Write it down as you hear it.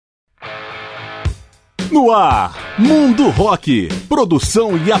No ar, Mundo Rock.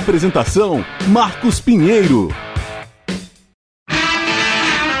 Produção e apresentação, Marcos Pinheiro.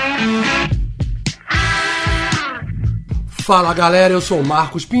 Fala galera, eu sou o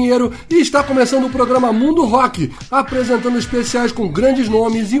Marcos Pinheiro e está começando o programa Mundo Rock, apresentando especiais com grandes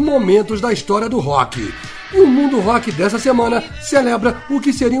nomes e momentos da história do rock. E o Mundo Rock dessa semana celebra o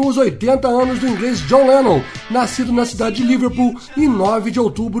que seriam os 80 anos do inglês John Lennon, nascido na cidade de Liverpool em 9 de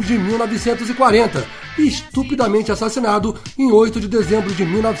outubro de 1940 e estupidamente assassinado em 8 de dezembro de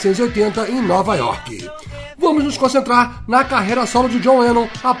 1980 em Nova York. Vamos nos concentrar na carreira solo de John Lennon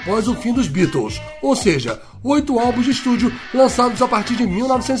após o fim dos Beatles, ou seja, 8 álbuns de estúdio lançados a partir de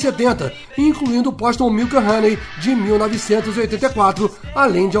 1970, incluindo o póstumo Milk and Honey de 1984,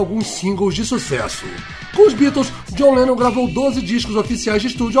 além de alguns singles de sucesso. Com os Beatles, John Lennon gravou 12 discos oficiais de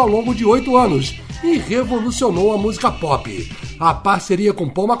estúdio ao longo de 8 anos e revolucionou a música pop. A parceria com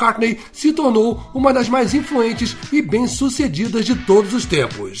Paul McCartney se tornou uma das mais influentes e bem-sucedidas de todos os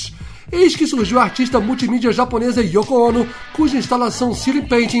tempos. Eis que surgiu a artista multimídia japonesa Yoko Ono, cuja instalação Ceiling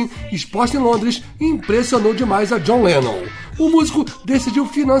Painting, exposta em Londres, impressionou demais a John Lennon. O músico decidiu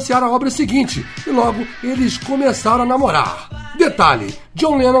financiar a obra seguinte e logo eles começaram a namorar. Detalhe,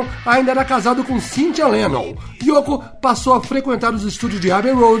 John Lennon ainda era casado com Cynthia Lennon. Yoko passou a frequentar os estúdios de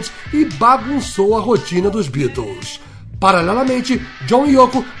Abbey Road e bagunçou a rotina dos Beatles. Paralelamente, John e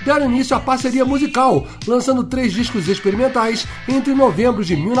Yoko deram início à parceria musical, lançando 3 discos experimentais entre novembro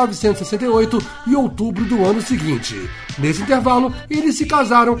de 1968 e outubro do ano seguinte. Nesse intervalo, eles se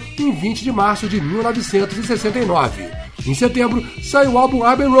casaram em 20 de março de 1969. Em setembro, saiu o álbum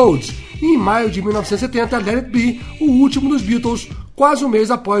Abbey Road, e em maio de 1970, Let It Be, o último dos Beatles, quase um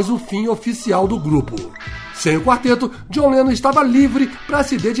mês após o fim oficial do grupo. Sem o quarteto, John Lennon estava livre para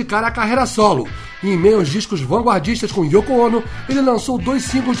se dedicar à carreira solo. E em meio aos discos vanguardistas com Yoko Ono, ele lançou 2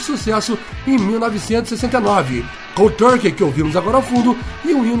 singles de sucesso em 1969, Cold Turkey, que ouvimos agora ao fundo,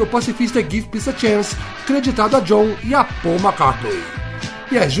 e o hino pacifista Give Peace a Chance, creditado a John e a Paul McCartney.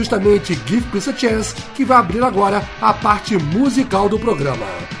 E é justamente Give Peace a Chance que vai abrir agora a parte musical do programa.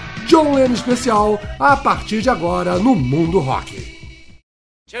 John Lennon Especial, a partir de agora no Mundo Rock.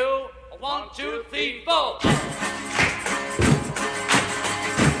 1, 2, 3, 4.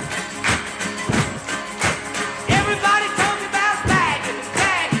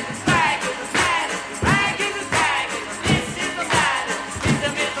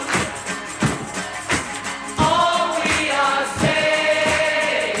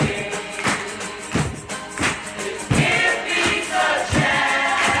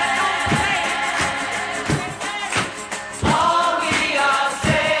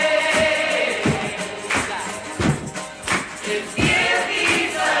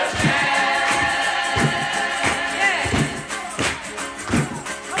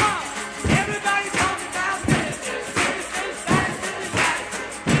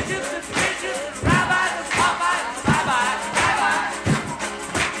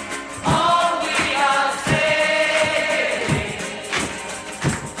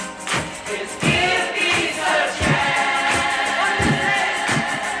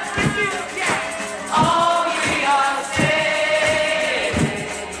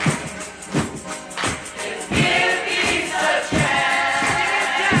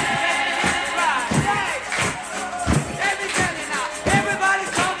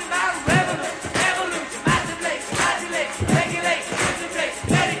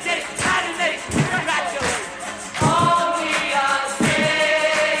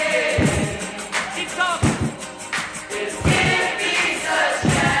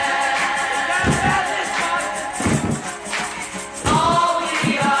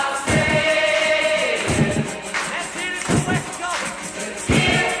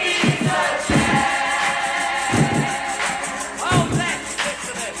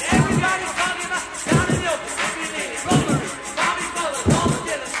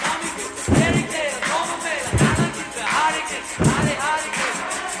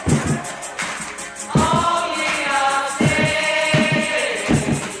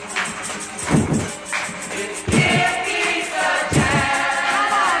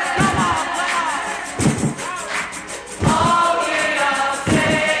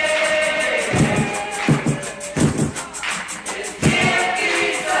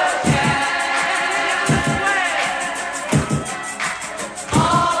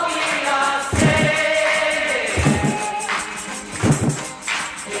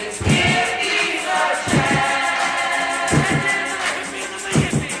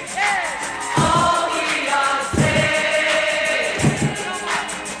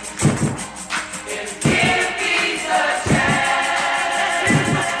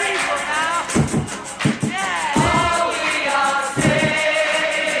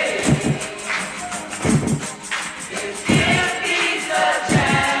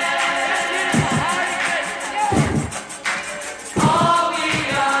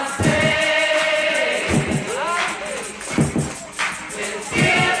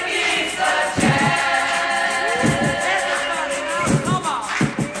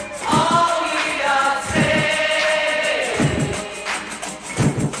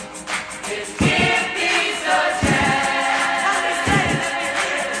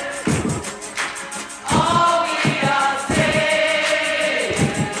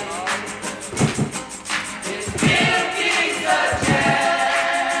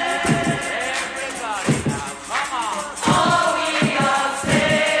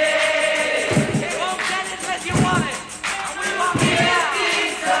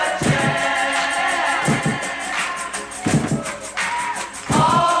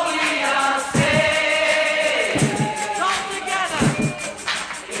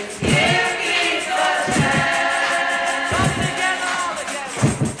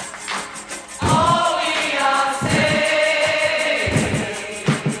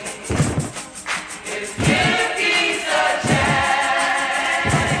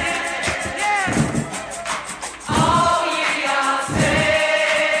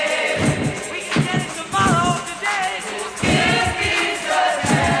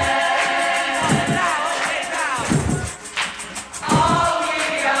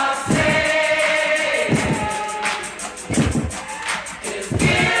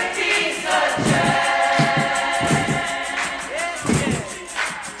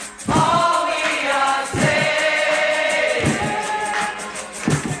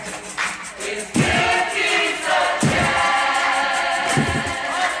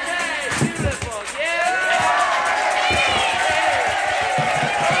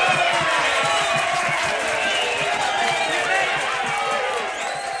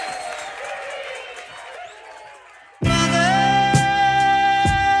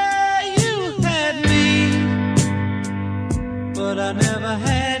 never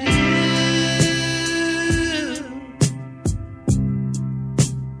had you.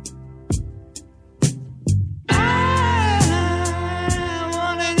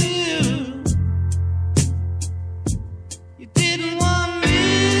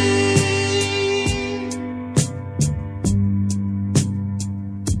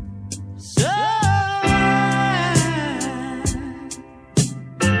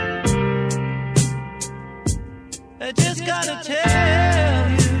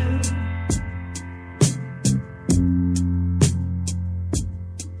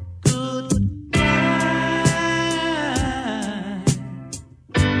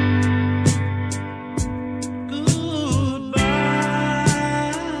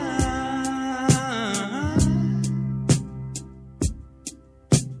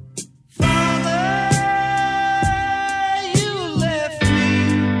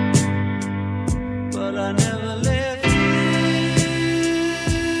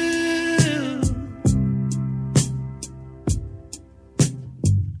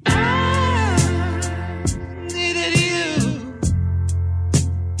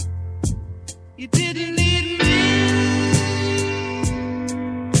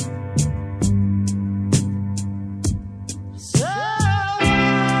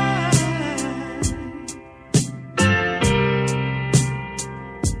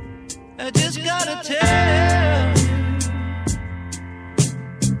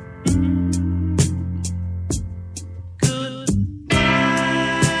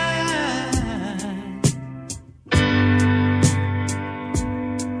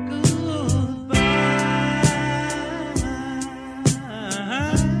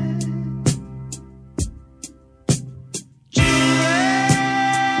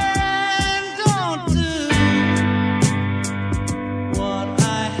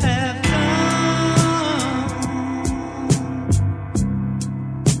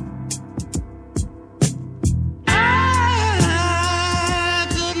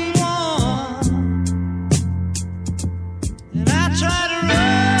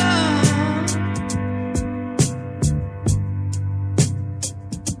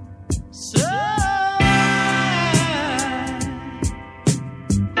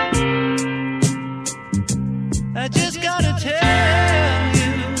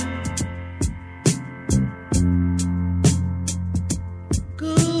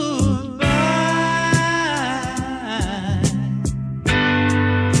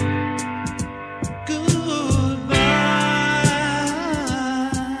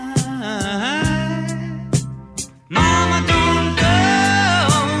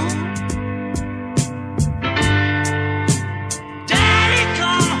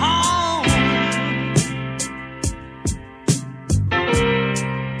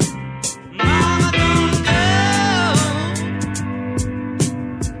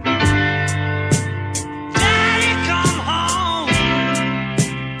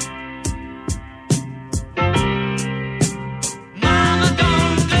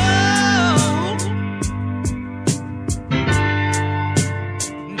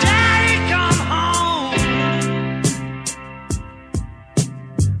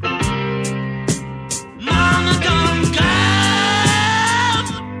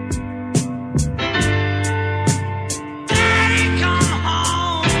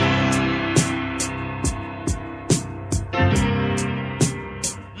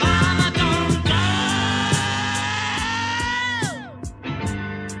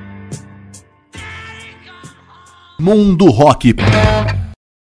 Mundo Rock.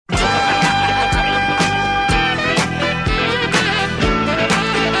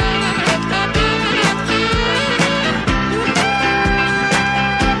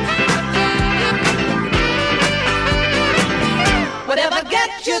 Whatever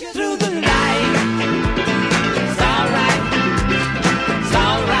gets you through the night, it's alright, it's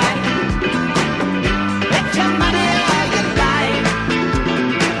alright. Get your money all you like,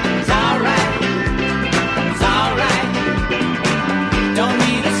 it's alright, it's alright. Don't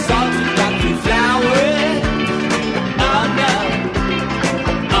need a salt to got you flowers, oh no,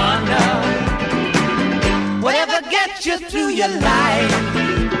 oh no. Whatever gets you through your life,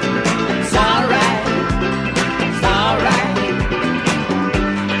 it's alright, it's alright.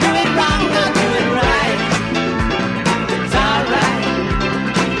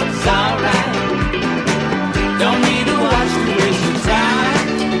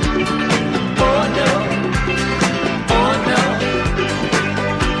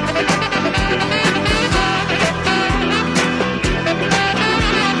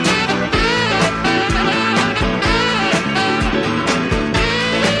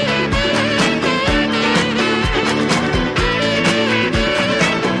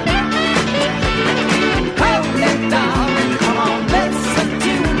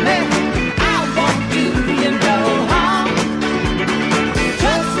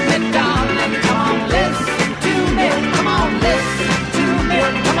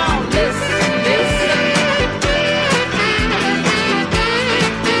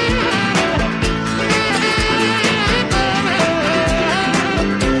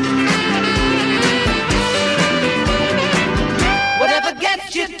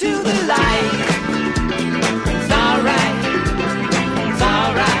 you to the light. It's alright, it's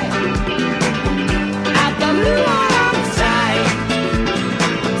alright. Out the blue outside.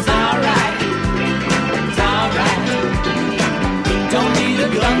 It's alright, it's alright. Don't need a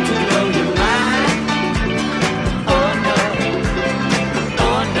gun to blow your mind. Oh no,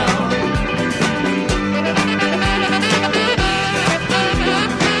 oh no.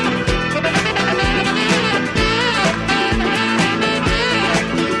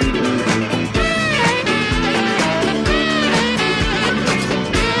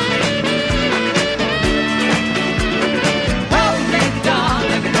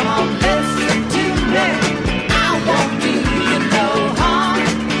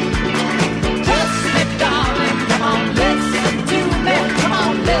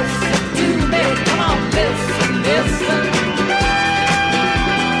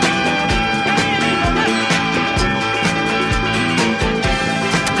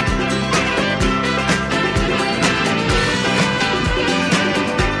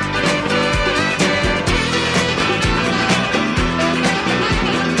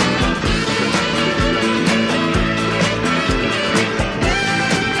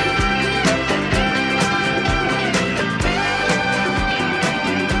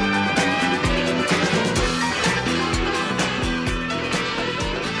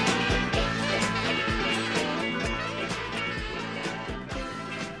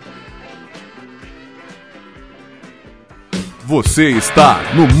 Você está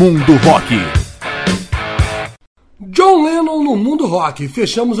no Mundo Rock. John Lennon no Mundo Rock.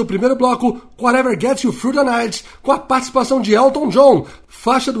 Fechamos o primeiro bloco, Whatever Gets You Through the Night, com a participação de Elton John,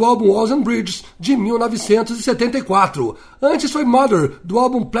 faixa do álbum Walls and Bridges, de 1974. Antes foi Mother, do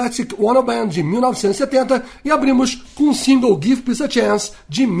álbum Plastic Ono Band, de 1970, e abrimos com o single Give Peace a Chance,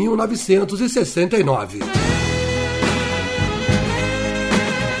 de 1969.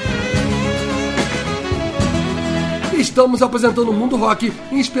 Estamos apresentando o Mundo Rock,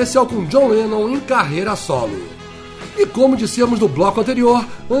 em especial com John Lennon em carreira solo. E como dissemos no bloco anterior,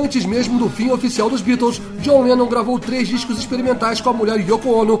 antes mesmo do fim oficial dos Beatles, John Lennon gravou 3 discos experimentais com a mulher Yoko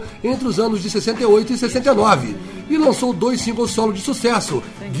Ono entre os anos de 68 e 69, e lançou 2 singles solo de sucesso,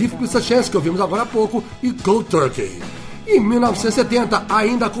 Give Peace a Chance, que ouvimos agora há pouco, e Cold Turkey. Em 1970,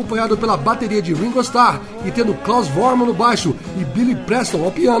 ainda acompanhado pela bateria de Ringo Starr e tendo Klaus Voormann no baixo e Billy Preston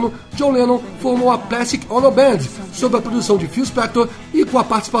ao piano, John Lennon formou a Plastic Ono Band, sob a produção de Phil Spector e com a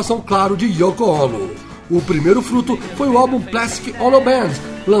participação, claro, de Yoko Ono. O primeiro fruto foi o álbum Plastic Ono Band,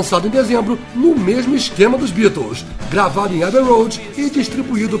 lançado em dezembro no mesmo esquema dos Beatles, gravado em Abbey Road e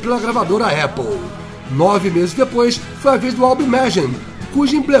distribuído pela gravadora Apple. 9 meses depois, foi a vez do álbum Imagine,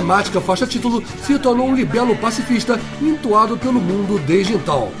 cuja emblemática faixa título se tornou um libelo pacifista entoado pelo mundo desde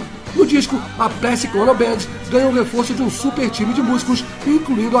então. No disco, a Plastic Ono Band ganhou o reforço de um super time de músicos,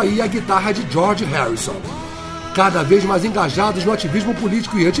 incluindo aí a guitarra de George Harrison. Cada vez mais engajados no ativismo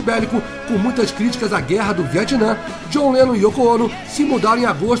político e antibélico, com muitas críticas à guerra do Vietnã, John Lennon e Yoko Ono se mudaram em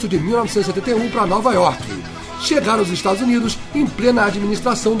agosto de 1971 para Nova York. Chegaram aos Estados Unidos em plena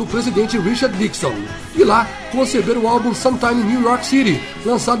administração do presidente Richard Nixon, e lá conceberam o álbum Sometime in New York City,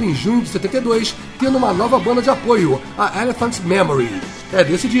 lançado em junho de 72, tendo uma nova banda de apoio, a Elephant's Memory. É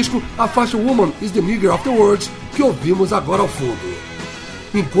desse disco a faixa Woman is the Nigger of the World, que ouvimos agora ao fundo.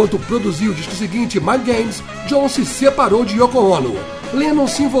 Enquanto produziu o disco seguinte, Mind Games, John se separou de Yoko Ono. Lennon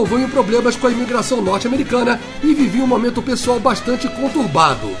se envolveu em problemas com a imigração norte-americana e vivia um momento pessoal bastante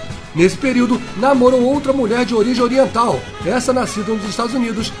conturbado. Nesse período, namorou outra mulher de origem oriental, essa nascida nos Estados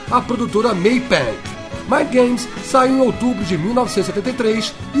Unidos, a produtora May Pank. Mind Games saiu em outubro de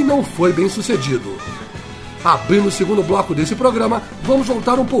 1973 e não foi bem sucedido. Abrindo o segundo bloco desse programa, vamos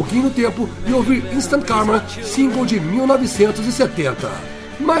voltar um pouquinho no tempo e ouvir Instant Karma, single de 1970.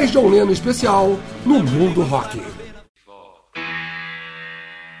 Mais John Lennon especial no Mundo Rock.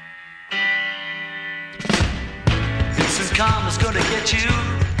 Instant Karma's gonna get you,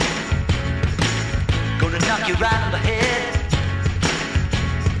 gonna knock you right on the head.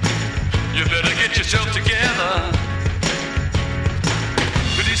 You better get yourself together,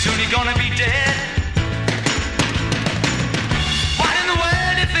 pretty soon you're gonna be dead. What in the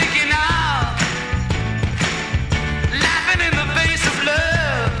world you thinking now? Laughing in the face of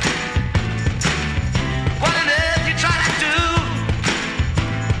love. What on earth you try to do?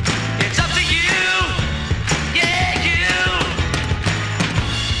 It's up to you, yeah, you.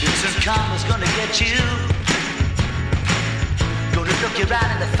 Instant Karma's gonna get you, gonna look you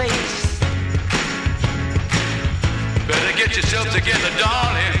right in the face. Better get yourself together,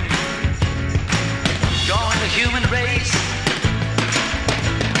 darling. Join the human race.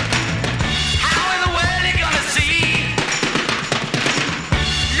 How in the world are you gonna see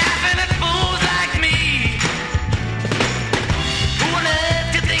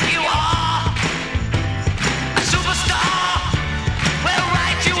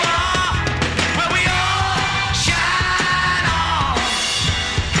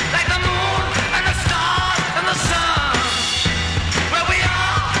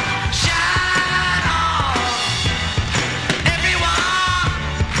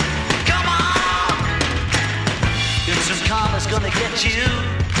at you.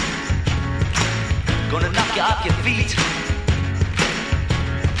 Gonna knock you off your feet.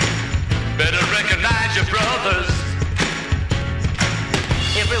 Better recognize your brothers.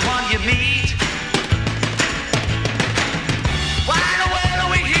 Everyone you meet. Why in the world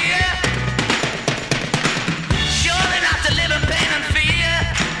are we here? Surely not to live in pain and fear.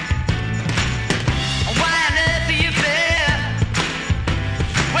 Why on earth do you fear?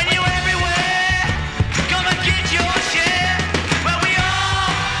 When you're everywhere, come and get your share. Where we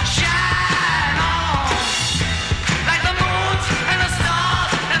all shine on, like the moons and the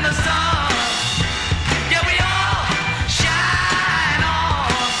stars and the sun. Yeah, we all shine on.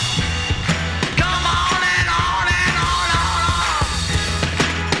 Come on and on and on and on.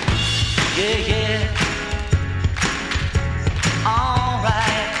 Yeah, yeah. All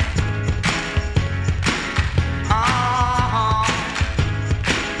right.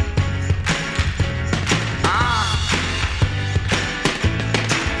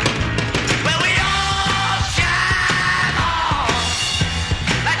 Where we all shine on,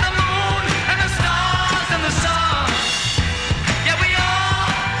 like the moon and the stars and the sun. Yeah, we all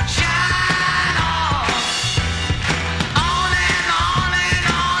shine on and on and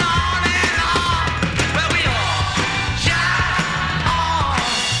on and on. Where we all shine on,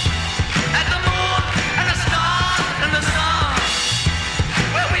 like the moon and the stars and the sun.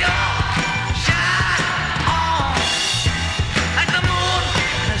 Where we all shine on, like the moon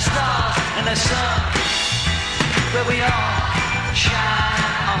and the stars and the sun. Where we all shine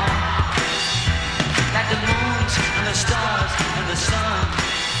on, like the moons and the stars and the sun.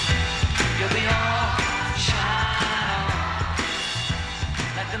 Yeah, we all shine on,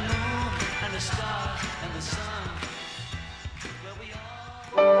 like the moon and the stars and the sun. Where we all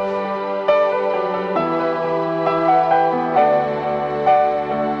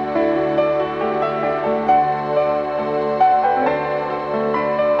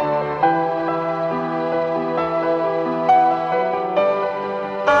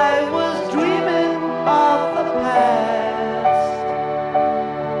I was dreaming of the past,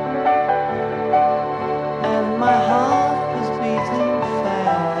 and my heart was beating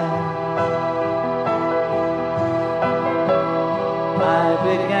fast.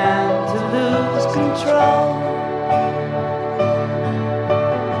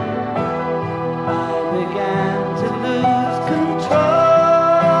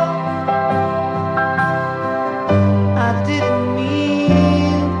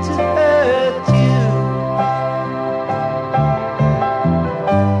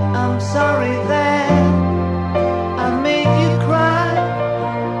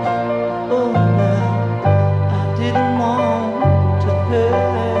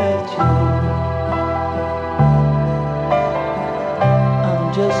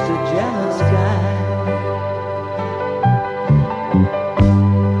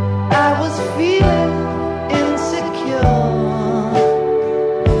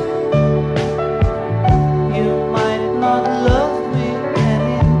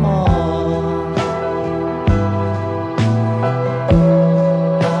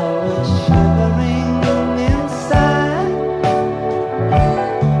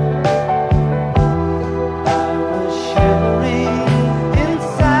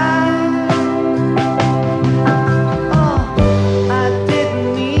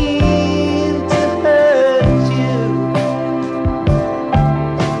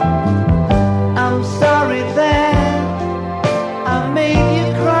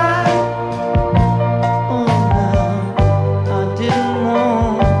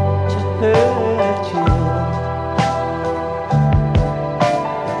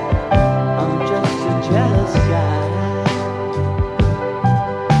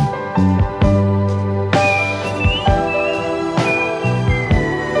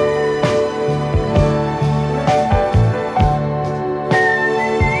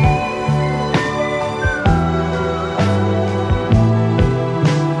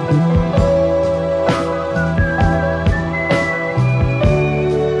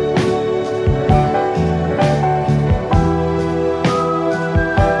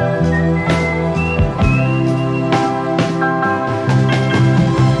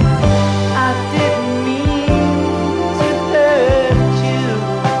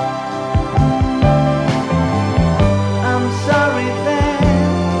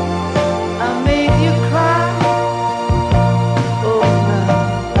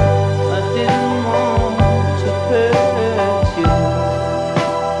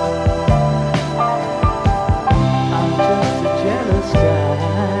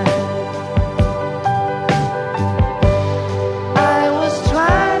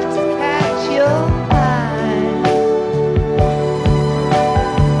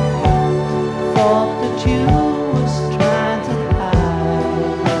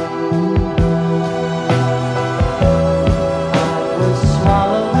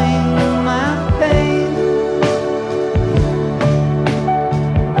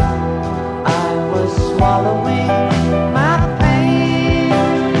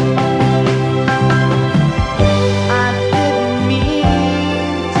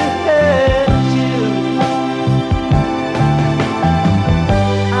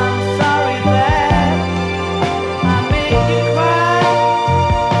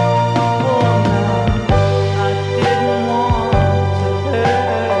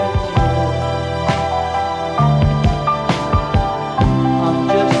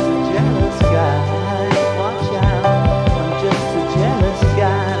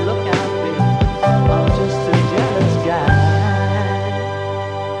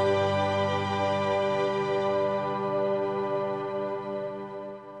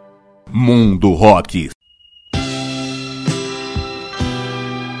 Mundo Rock.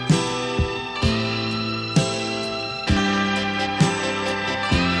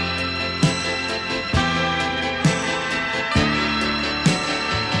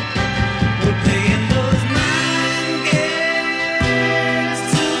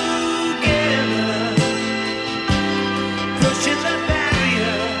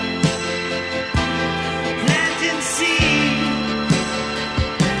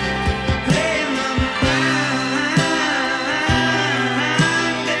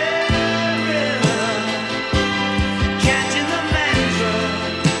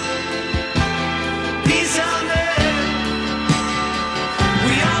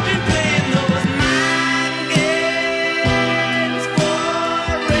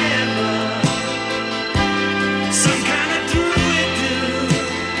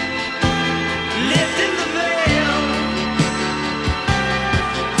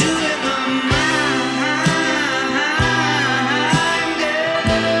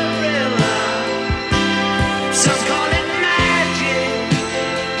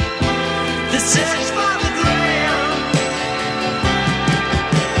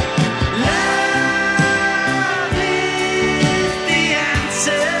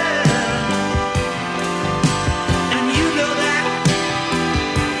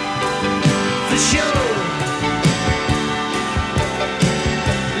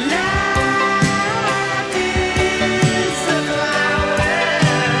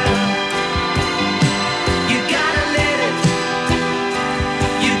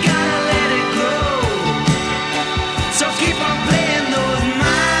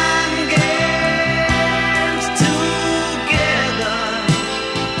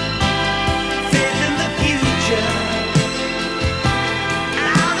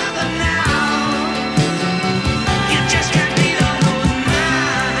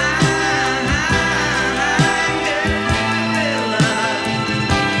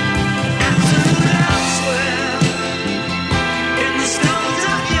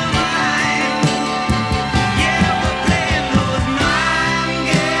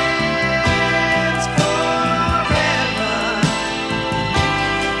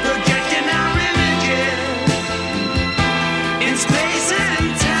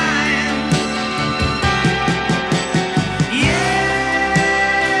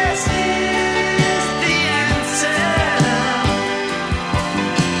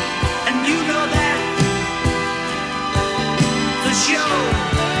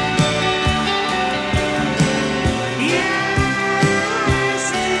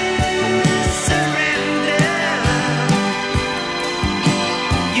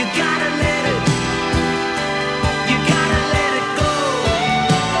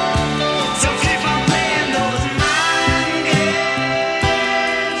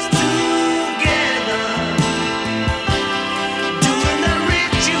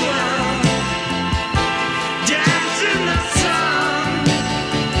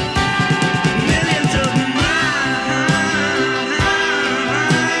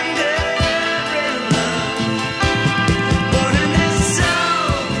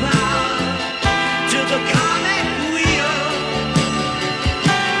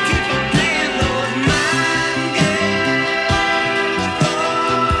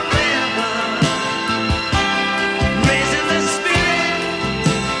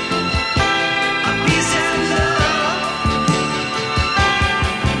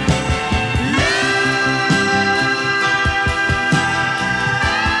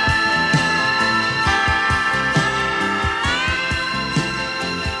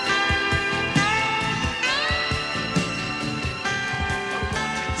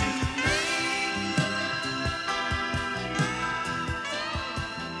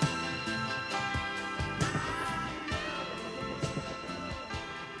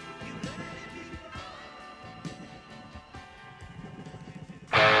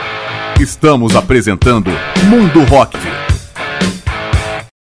 Estamos apresentando Mundo Rock.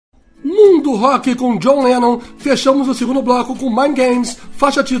 Mundo Rock com John Lennon. Fechamos o segundo bloco com Mind Games,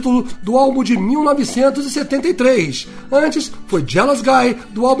 faixa título do álbum de 1973. Antes foi Jealous Guy,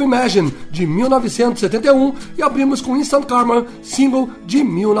 do álbum Imagine, de 1971. E abrimos com Instant Karma, single de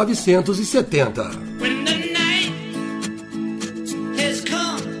 1970. When the night has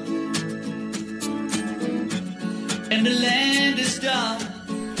come and the land is dark.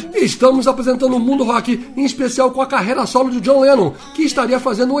 Estamos apresentando o Mundo Rock, em especial com a carreira solo de John Lennon, que estaria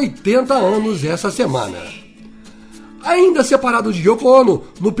fazendo 80 anos essa semana. Ainda separado de Yoko Ono,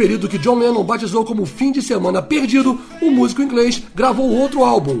 no período que John Lennon batizou como Fim de Semana Perdido, o músico inglês gravou outro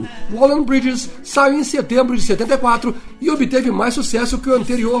álbum. Wall and Bridges saiu em setembro de 74 e obteve mais sucesso que o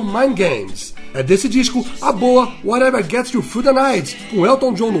anterior Mind Games. É desse disco a boa Whatever Gets You Through the Night, com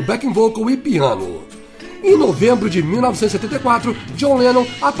Elton John no backing vocal e piano. Em novembro de 1974, John Lennon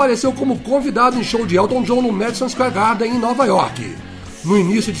apareceu como convidado em show de Elton John no Madison Square Garden, em Nova York. No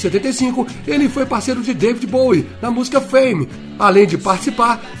início de 75, ele foi parceiro de David Bowie na música Fame, além de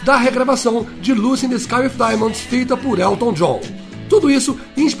participar da regravação de Lucy in the Sky with Diamonds, feita por Elton John. Tudo isso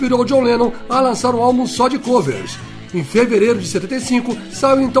inspirou John Lennon a lançar um álbum só de covers. Em fevereiro de 75,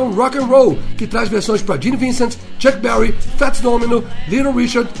 saiu então Rock and Roll, que traz versões para Gene Vincent, Chuck Berry, Fats Domino, Little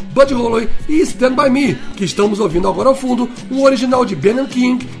Richard, Buddy Holly e Stand By Me, que estamos ouvindo agora ao fundo, um original de Ben &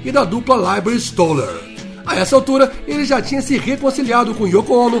 King e da dupla Library Stoller. A essa altura, ele já tinha se reconciliado com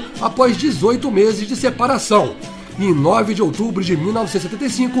Yoko Ono após 18 meses de separação. E em 9 de outubro de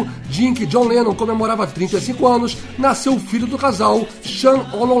 1975, dia em que John Lennon comemorava 35 anos, nasceu o filho do casal, Sean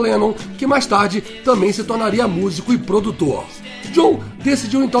Ono Lennon, que mais tarde também se tornaria músico e produtor. John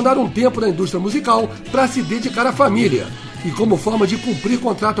decidiu então dar um tempo na indústria musical para se dedicar à família. E como forma de cumprir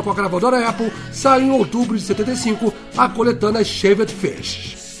contrato com a gravadora Apple, saiu em outubro de 75 a coletânea Shaved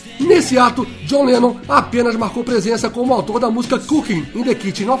Fish. Nesse ato, John Lennon apenas marcou presença como autor da música Cooking in the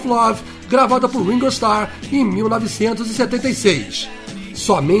Kitchen of Love, gravada por Ringo Starr em 1976.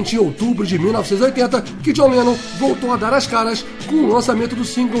 Somente em outubro de 1980 que John Lennon voltou a dar as caras com o lançamento do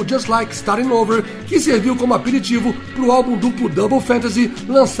single Just Like Starting Over, que serviu como aperitivo para o álbum duplo Double Fantasy,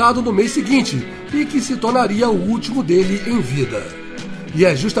 lançado no mês seguinte, e que se tornaria o último dele em vida. E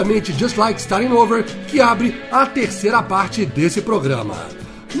é justamente Just Like Starting Over que abre a terceira parte desse programa.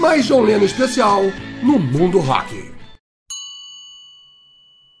 Mais John Lennon especial no Mundo Rock.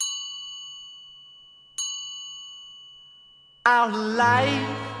 Our life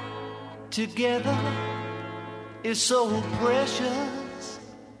together is so precious.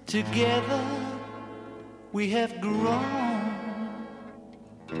 Together we have grown.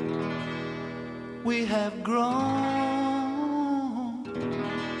 We have grown.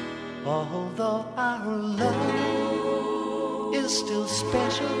 Although our love is still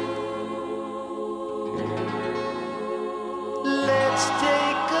special, let's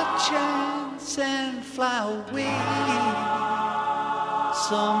take a chance and fly away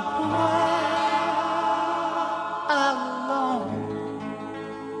somewhere alone.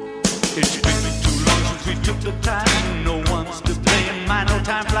 It's been too long since we took the time. No one's to blame. I know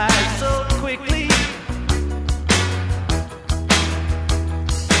time flies so quickly.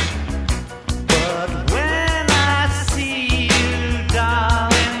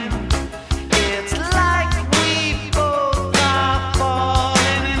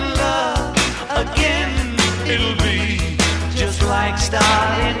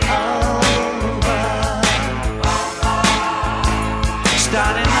 Starting over,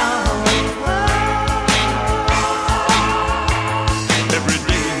 starting over. Every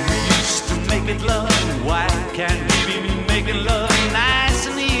day we used to make it love. Why can't we be making love nice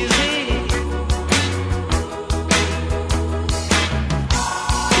and easy?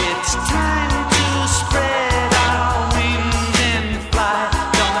 It's time to spread our wings and fly.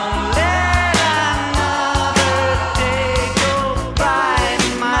 Don't let another day go by.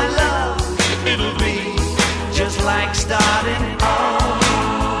 My love, it'll be just like starting over.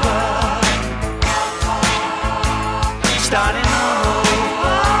 Starting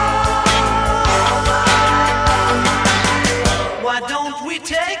over. Why don't we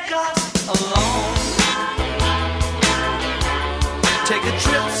take us alone? Take a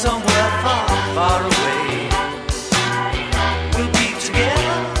trip somewhere far, far away. We'll be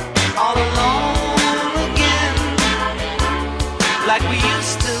together all alone again, like we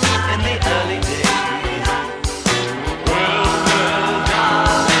used to in the early days. Well,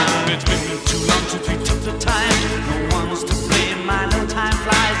 darling, it's been too long since we took the time. No one's to blame. I know time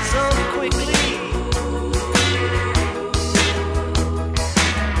flies so quickly.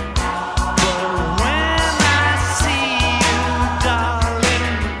 But when I see you, darling,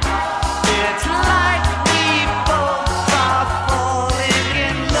 it's like we both are falling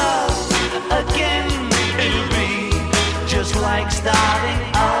in love again. It'll be just like starting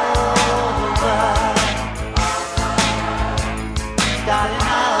over. Starting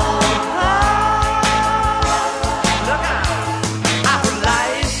over. Look out. Our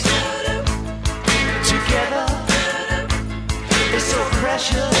life together is so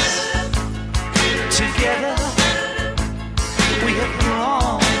precious. Together we have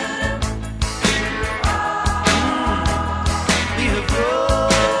grown. We have grown.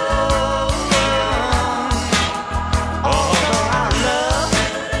 Although our love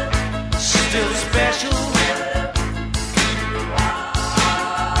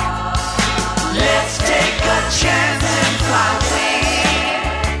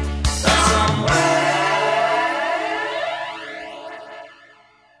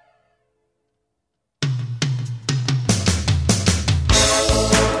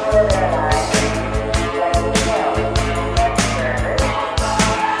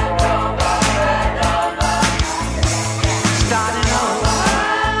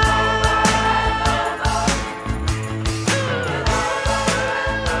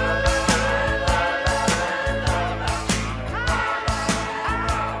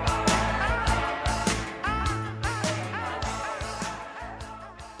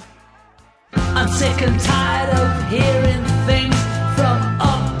sick and tired of hearing things from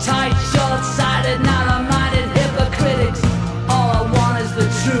uptight, short-sighted, narrow-minded hypocritics. All I want is the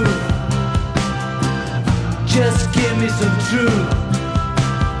truth. Just give me some truth.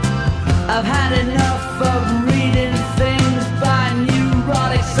 I've had enough of reading things by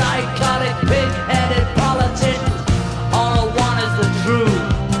neurotic, psychotic, pig-headed politicians. All I want is the truth.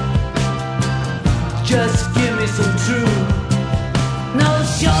 Just give me some truth. No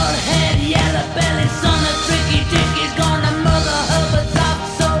short head, yellow belly, son of tricky dick. He's gonna mother her, but top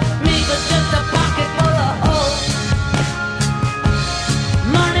so meek, but just a pocket full of hope.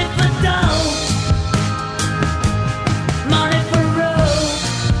 Money for dough, money for road.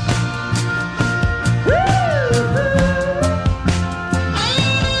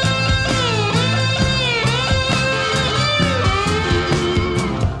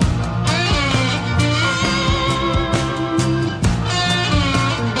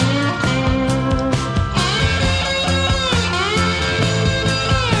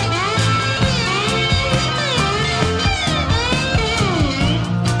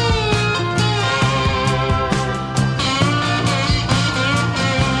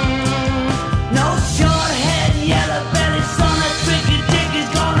 No short head, yellow belly, son of tricky dick. He's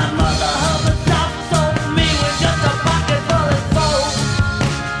gonna mother her, but stop so me with just a pocket full of soap.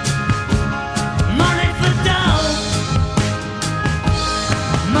 Money for dough,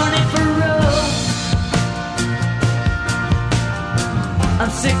 money for road. I'm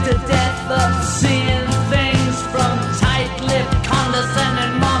sick to death of seeing things from tight-lipped,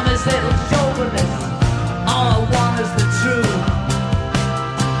 condescending mama's little chauvinists. All I want is the truth.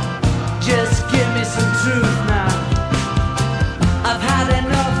 Just give me some truth now. I've had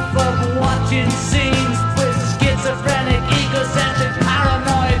enough of watching scenes with schizophrenic, egocentric,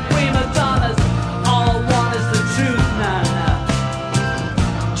 paranoid prima donnas. All I want is the truth now.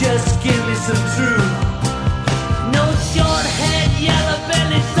 Just give me some truth. No short head, yellow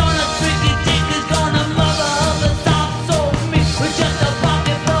belly, son of tricky dick is gonna mother her, but stop sold me with just a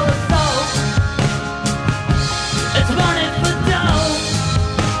pocket full of soap. It's money for dough,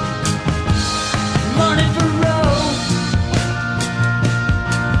 money for road.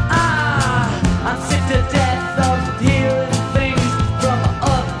 I'm sick to death of hearing things from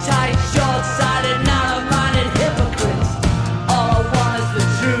uptight, short-sighted, narrow-minded hypocrites. All I want is the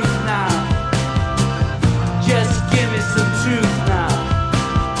truth now. Just give me some truth now.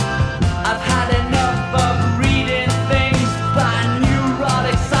 I've had enough of reading things by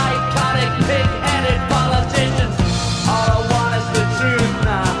neurotic, psychotic, pig-headed politicians. All I want is the truth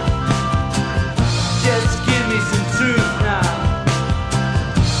now. Just give me some truth now.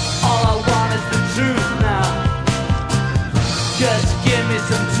 All I want is the truth now. Just give me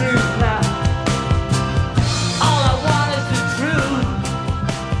some truth now. All I want is the truth.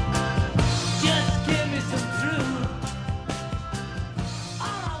 Just give me some truth.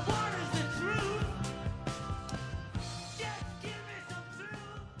 All I want is the truth. Just give me some truth.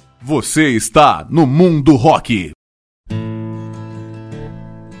 Você está no Mundo Rock.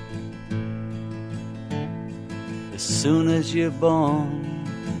 As soon as you're born,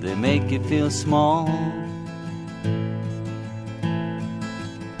 they make you feel small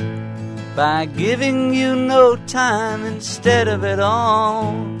by giving you no time instead of it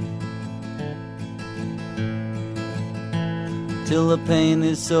all, till the pain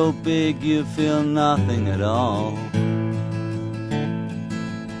is so big you feel nothing at all.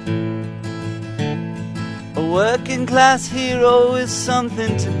 A working class hero is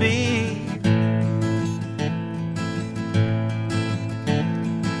something to be.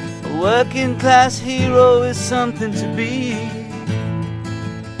 A working class hero is something to be.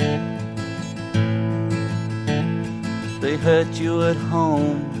 They hurt you at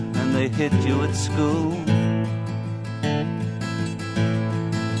home and they hit you at school.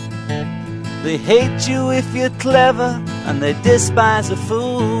 They hate you if you're clever and they despise a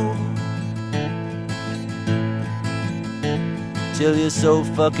fool. Till you're so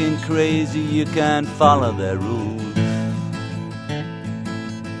fucking crazy you can't follow their rules.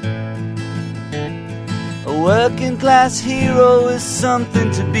 A working class hero is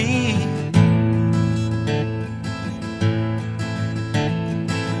something to be.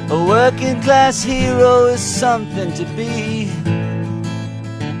 A working class hero is something to be.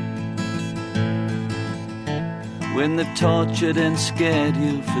 When they've tortured and scared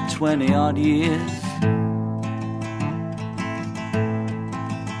you for 20 odd years,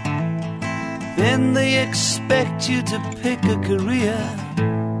 then they expect you to pick a career.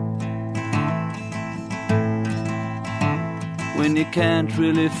 When you can't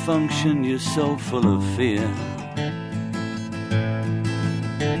really function, you're so full of fear.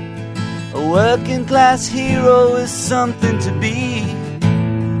 A A working class hero is something to be.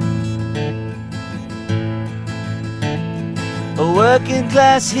 A working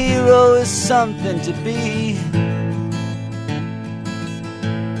class hero is something to be.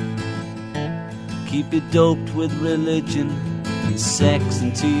 Keep it doped with religion and sex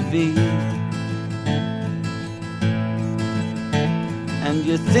and TV. And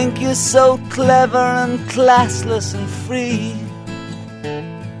you think you're so clever and classless and free,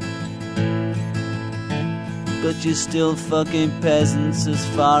 but you're still fucking peasants as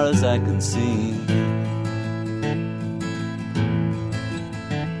far as I can see.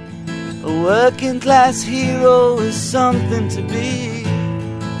 A working class hero is something to be.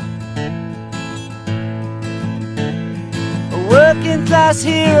 A working class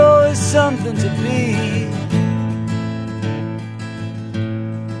hero is something to be.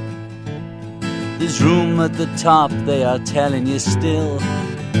 There's room at the top, they are telling you still.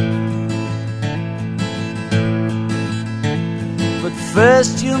 But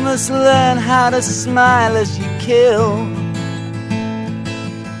first you must learn how to smile as you kill.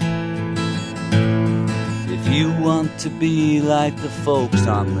 If you want to be like the folks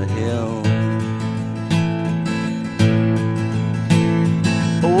on the hill.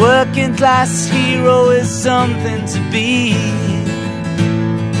 A working class hero is something to be.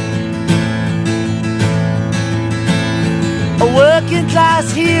 A working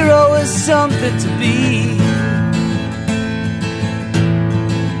class hero is something to be.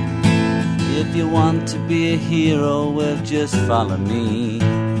 If you want to be a hero, well, just follow me.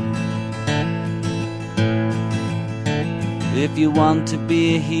 If you want to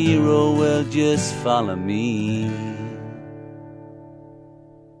be a hero, well, just follow me.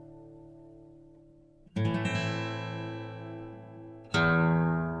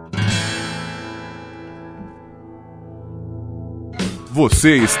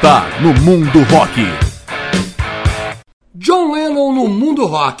 Você está no Mundo Rock. John Lennon no Mundo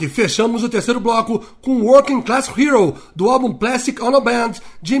Rock. Fechamos o terceiro bloco com Working Class Hero, do álbum Plastic Ono Band,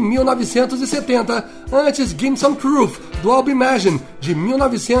 de 1970. Antes, Give Some Truth, do álbum Imagine, de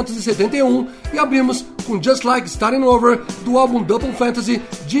 1971. E abrimos com Just Like Starting Over, do álbum Double Fantasy,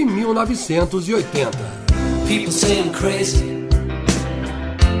 de 1980. People say I'm crazy,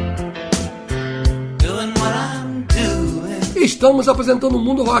 doing what I'm doing. Estamos apresentando o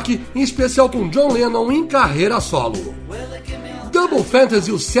Mundo Rock, em especial com John Lennon em carreira solo. Double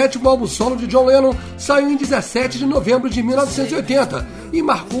Fantasy, o sétimo álbum solo de John Lennon, saiu em 17 de novembro de 1980 e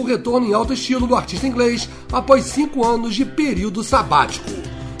marcou o retorno em alto estilo do artista inglês após 5 anos de período sabático.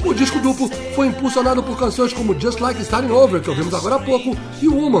 O disco duplo foi impulsionado por canções como Just Like Starting Over, que ouvimos agora há pouco, e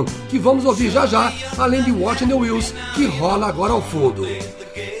Woman, que vamos ouvir já já, além de Watching the Wheels, que rola agora ao fundo.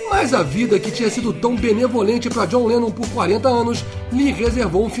 Mas a vida, que tinha sido tão benevolente para John Lennon por 40 anos, lhe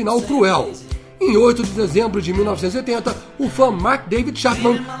reservou um final cruel. Em 8 de dezembro de 1980, o fã Mark David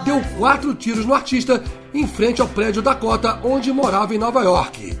Chapman deu 4 tiros no artista em frente ao prédio Dakota, onde morava em Nova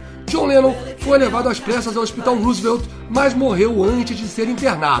York. John Lennon foi levado às pressas ao Hospital Roosevelt, mas morreu antes de ser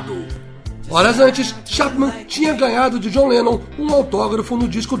internado. Horas antes, Chapman tinha ganhado de John Lennon um autógrafo no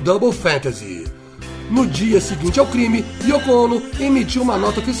disco Double Fantasy. No dia seguinte ao crime, Yoko Ono emitiu uma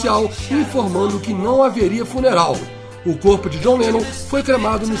nota oficial informando que não haveria funeral. O corpo de John Lennon foi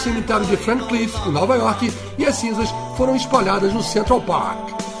cremado no cemitério de Friend Cliff, em Nova York, e as cinzas foram espalhadas no Central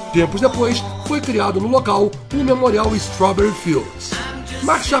Park. Tempos depois, foi criado no local um memorial Strawberry Fields.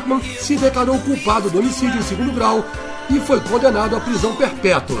 Mark Chapman se declarou culpado do homicídio em segundo grau e foi condenado à prisão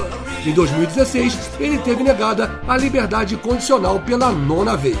perpétua. Em 2016, ele teve negada a liberdade condicional pela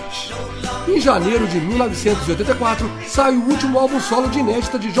 9ª vez. Em janeiro de 1984, sai o último álbum solo de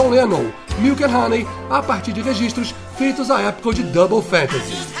inédita de John Lennon, Milk and Honey, a partir de registros feitos à época de Double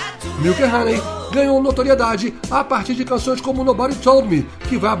Fantasy. Milk and Honey ganhou notoriedade a partir de canções como Nobody Told Me,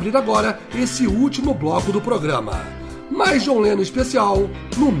 que vai abrir agora esse último bloco do programa. Mais John Lennon especial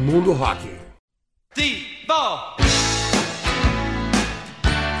no Mundo Rock.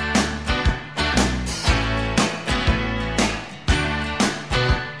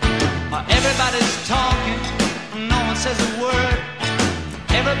 Everybody's talking, no one says a word.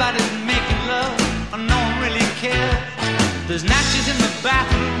 Everybody's making love, no one really cares. There's matches in the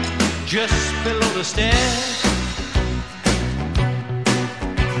bathroom, just below the stairs.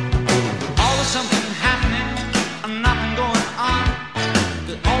 Always something happening, nothing going on.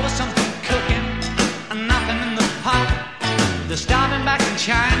 There's always something cooking, nothing in the pot. They're starving back in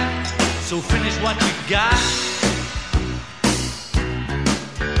China, so finish what you got.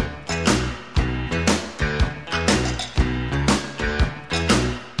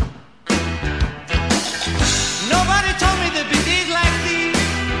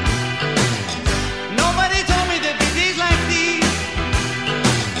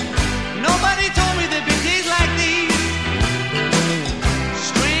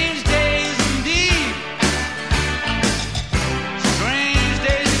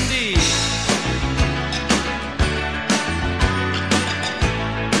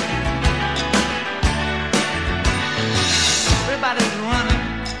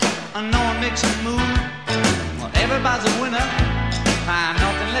 and no one makes a move. Well, everybody's a winner, find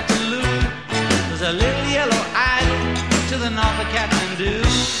nothing left to lose. There's a little yellow idol to the north of Kathmandu.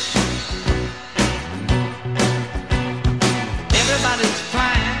 Everybody's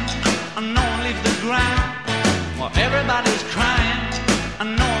flying, and no one leaves the ground. Well, everybody's crying,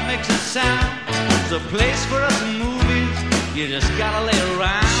 and no one makes a sound. There's a place for us in movies, you just gotta lay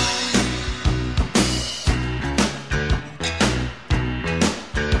around.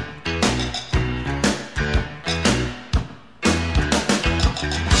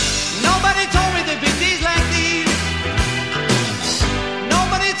 Nobody told me there'd be days like these.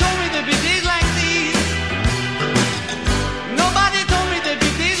 Nobody told me there'd be days like these. Nobody told me there'd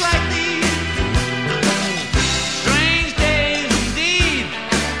be days like these. Strange days indeed.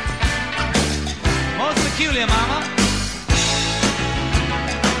 Most peculiar, mama.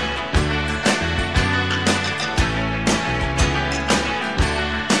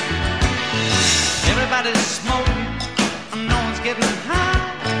 Everybody's smoking and no one's getting high.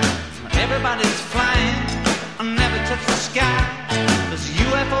 Everybody's flying and never touch the sky. There's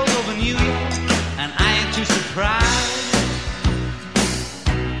UFOs over New York and I ain't too surprised.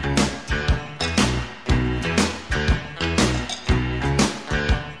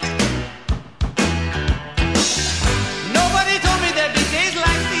 Nobody told me there'd be days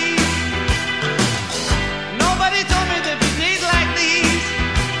like these. Nobody told me there'd be days like these.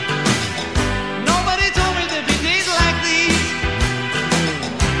 Nobody told me there'd be days like these.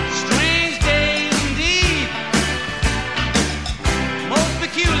 Strange days indeed. Most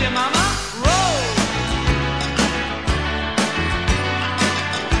peculiar, mama. Roll.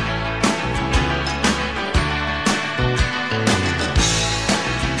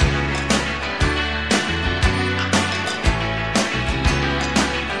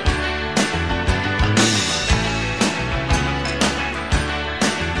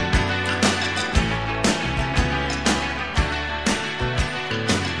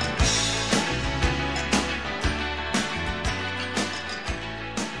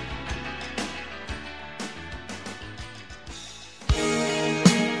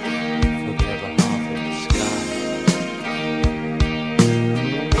 Look at the half of the sky.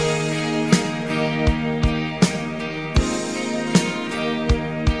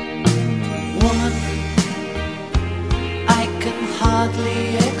 Woman, I can hardly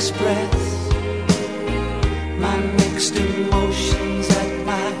express my mixed emotions at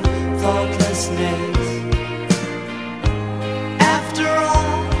my thoughtlessness. After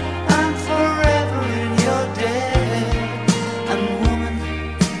all, I'm forever in your debt. And woman,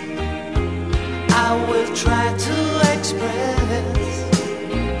 I will try to express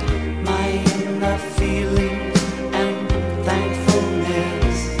my inner feelings and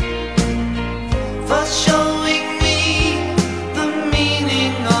thankfulness for showing me the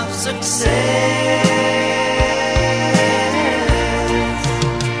meaning of success.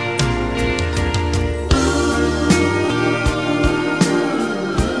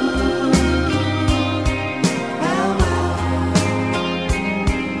 Well,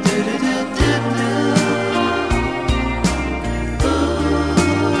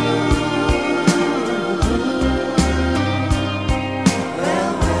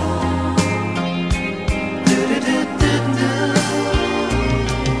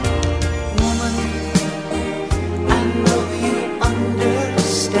 Woman,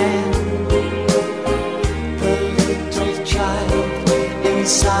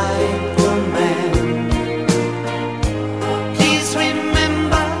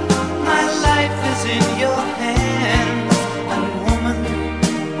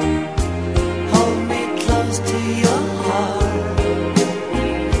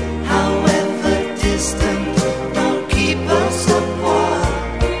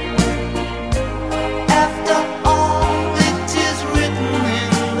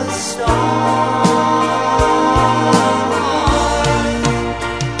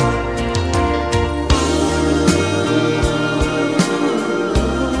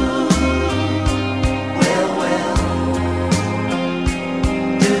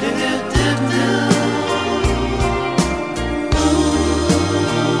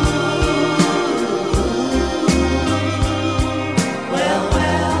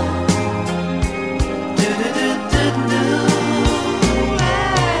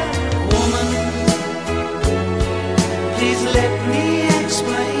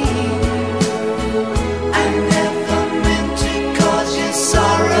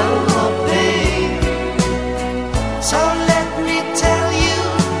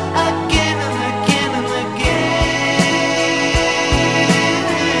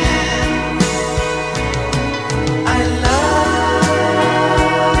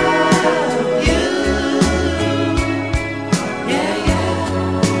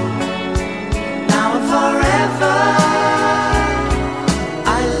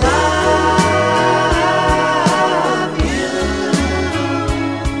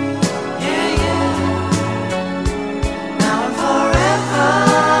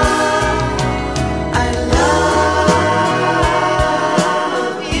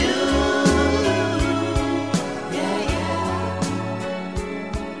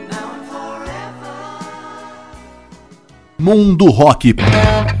 Mundo Rock.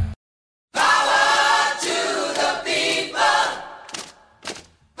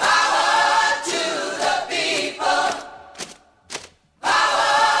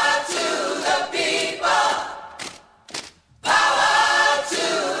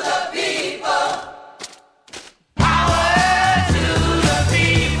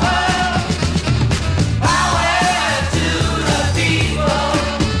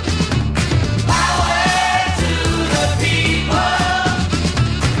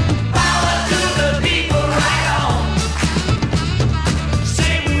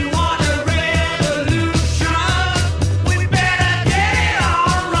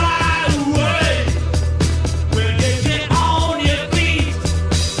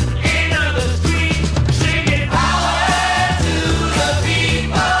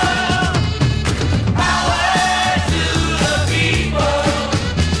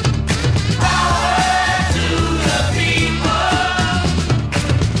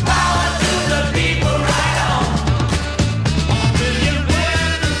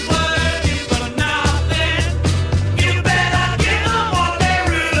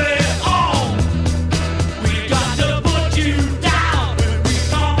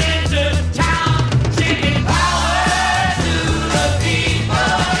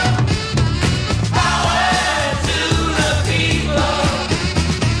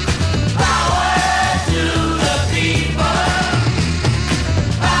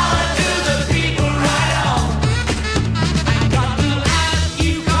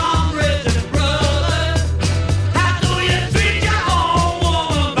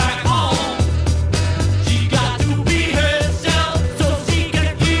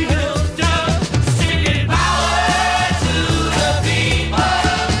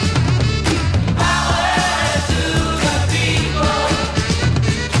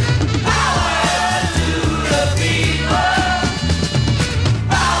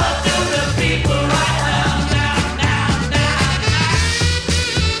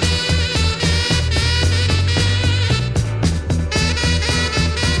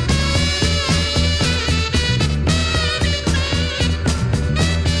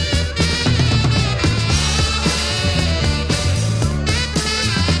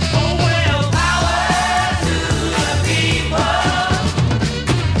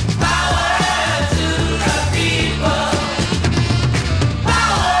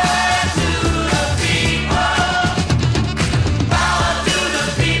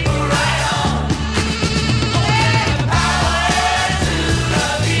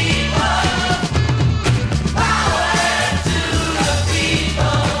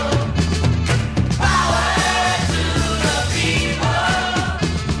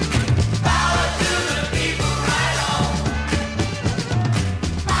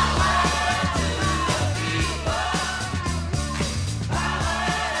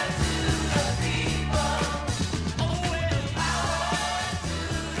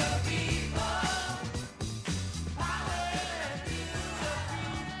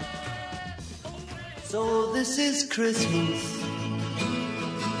 So this is Christmas,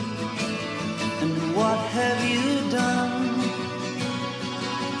 and what have you done?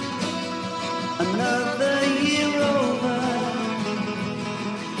 Another year over,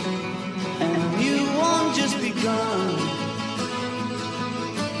 and a new one just begun.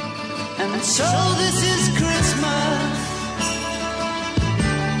 And so this is Christmas,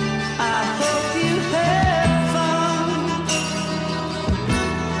 I hope you had fun.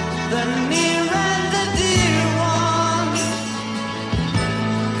 The near and the dear one,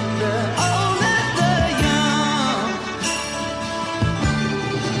 the old and the young.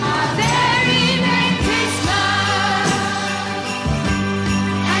 A very Merry Christmas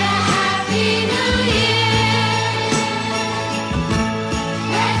and a Happy New Year.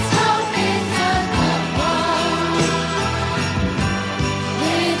 Let's hope it's a good one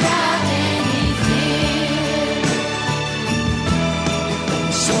without any fear.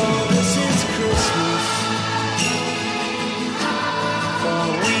 So this is Christmas, for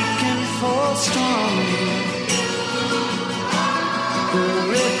weak and for strong, the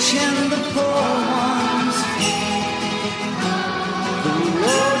rich and the poor ones. The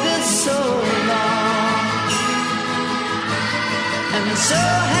road is so long, and so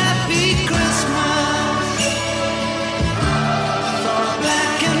happy Christmas for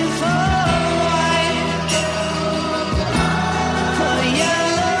black and for white, for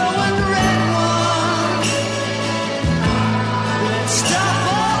yellow and red one. Let's stop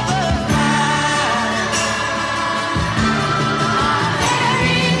all the fight.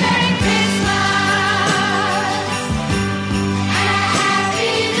 Very Merry Christmas and a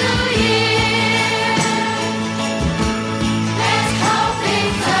Happy New Year.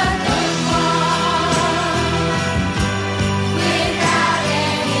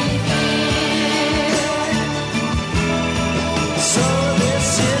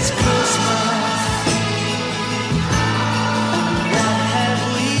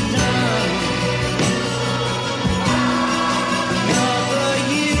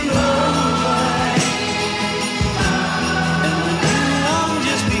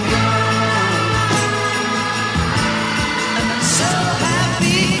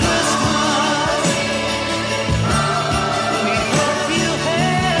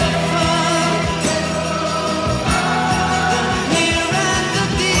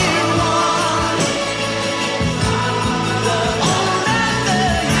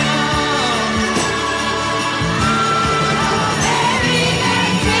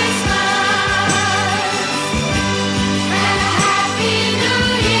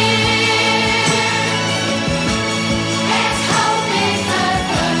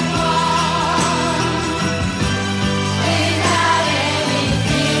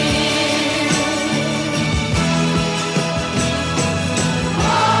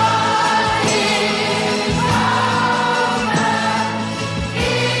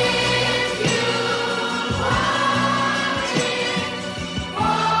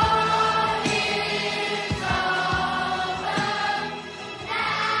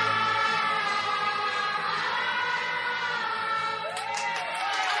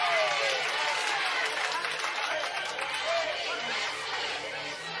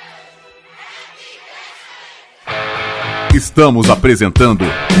 Estamos apresentando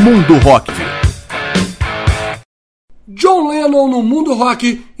Mundo Rock. John Lennon no Mundo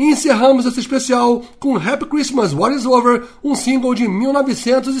Rock, e encerramos esse especial com Happy Christmas, What Is Over, um single de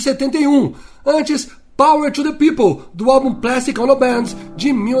 1971. Antes, Power to the People, do álbum Plastic Ono Band,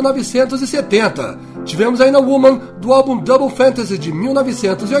 de 1970. Tivemos ainda Woman, do álbum Double Fantasy, de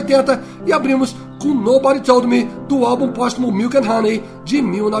 1980. E abrimos com Nobody Told Me, do álbum póstumo Milk and Honey, de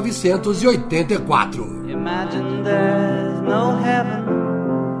 1984. Imagine there's no heaven.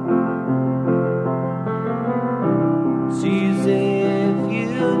 It's easy if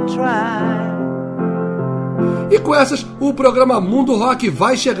you try. E com essas, o programa Mundo Rock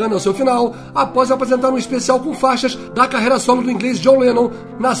vai chegando ao seu final, após apresentar um especial com faixas da carreira solo do inglês John Lennon,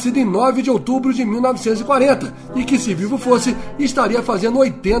 nascido em 9 de outubro de 1940, e que, se vivo fosse, estaria fazendo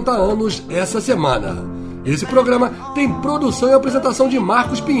 80 anos essa semana. Esse programa tem produção e apresentação de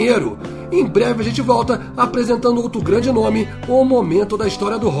Marcos Pinheiro. Em breve a gente volta apresentando outro grande nome ou momento da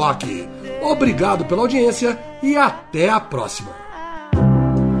história do rock. Obrigado pela audiência e até a próxima.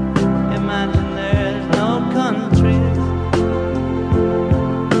 Imagine there's no countries.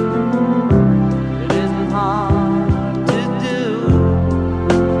 It isn't hard to do.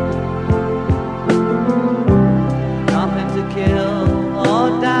 Nothing to kill or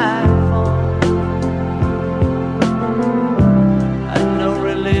die for, and no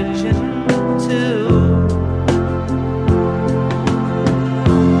religion too.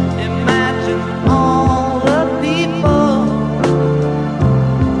 Imagine all the people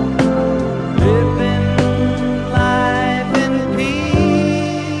living life in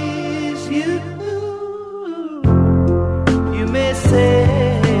peace. You may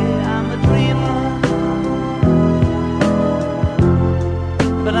say I'm a dreamer,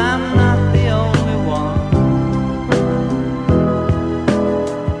 but I'm not the only one.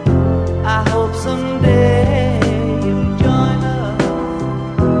 I hope someday you'll join us,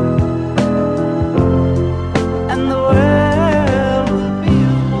 and the world will be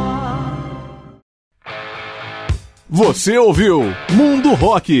one. Você ouviu Mundo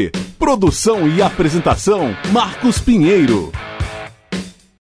Rock. Produção e apresentação Marcos Pinheiro.